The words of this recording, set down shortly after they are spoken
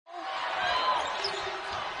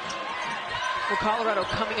Well, Colorado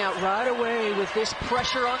coming out right away with this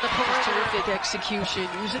pressure on the perimeter. Terrific execution,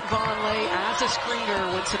 using Vonleh as a screener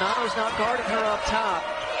when Czinano's not guarding her up top.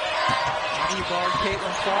 How do you guard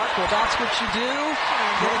Caitlin Clark? Well, that's what you do.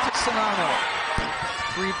 Get it to Czinano.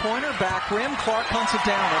 Three-pointer, back rim. Clark hunts it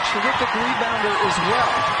down. A terrific rebounder as well.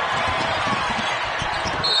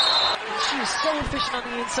 She is so efficient on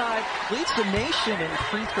the inside. Leads the nation in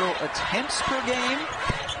free throw attempts per game.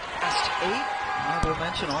 Last 8. Honorable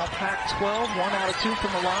mention, all Pac-12, 1 out of 2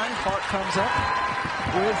 from the line. Clark comes up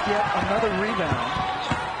with yet another rebound.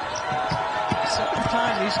 Second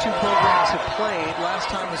time these two programs have played. Last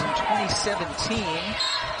time was in 2017.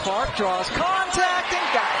 Clark draws contact and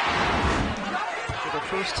got it. For the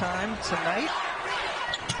first time tonight.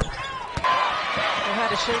 They had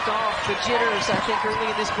to shake off the jitters, I think, early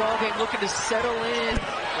in this ballgame, looking to settle in.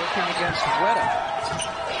 Working against Weta.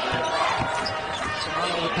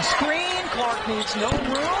 Czinano with the screen. Clark needs no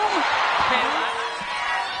room.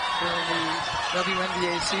 During the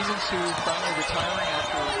WNBA season, to finally retiring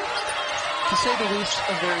after, to say the least,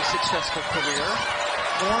 a very successful career.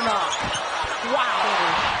 Warnock. Wow.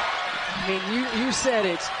 I mean, you said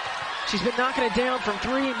it. She's been knocking it down from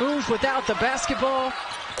 3, moves without the basketball.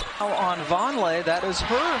 On Vonleh, that is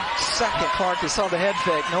her second. Clark, you saw the head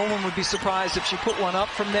fake. No one would be surprised if she put one up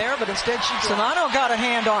from there, but instead Czinano got a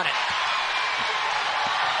hand on it.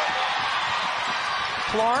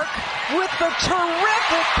 Clark with the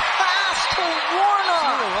terrific pass to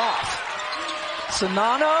Warnock.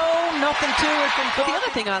 Czinano, nothing to it from Clark. The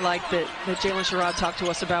other thing I like that Jalen Sherrod talked to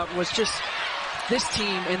us about was just this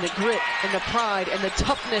team and the grit and the pride and the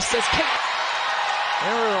toughness. There are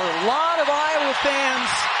a lot of Iowa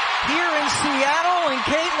fans here in Seattle, and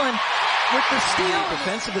Caitlin with the steal.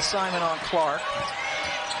 Defensive assignment on Clark.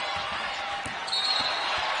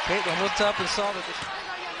 Caitlin looked up and saw that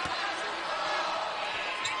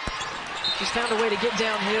she's found a way to get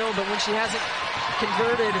downhill, but when she hasn't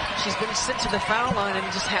converted, she's been sent to the foul line and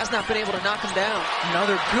just has not been able to knock them down.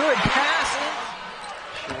 Another good pass.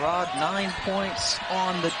 Sherrod, 9 points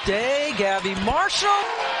on the day. Gabby Marshall.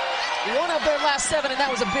 One of their last 7, and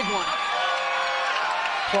that was a big one.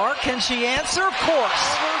 Clark, can she answer? Of course.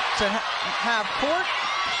 To have court,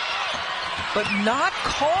 but not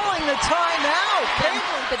calling the timeout.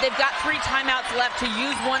 But they've got 3 timeouts left to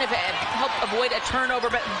use one if it help avoid a turnover.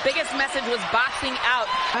 But the biggest message was boxing out.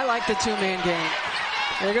 I like the 2-man game.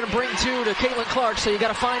 They're going to bring 2 to Caitlin Clark, so you got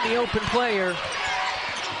to find the open player.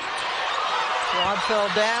 Rod fell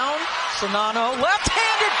down. Czinano,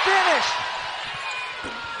 left-handed finish.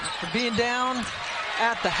 For being down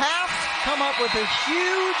at the half, come up with a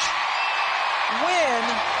huge win,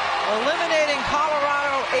 eliminating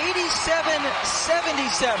Colorado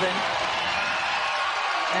 87-77.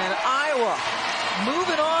 And Iowa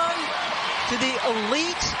moving on to the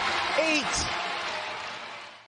Elite 8.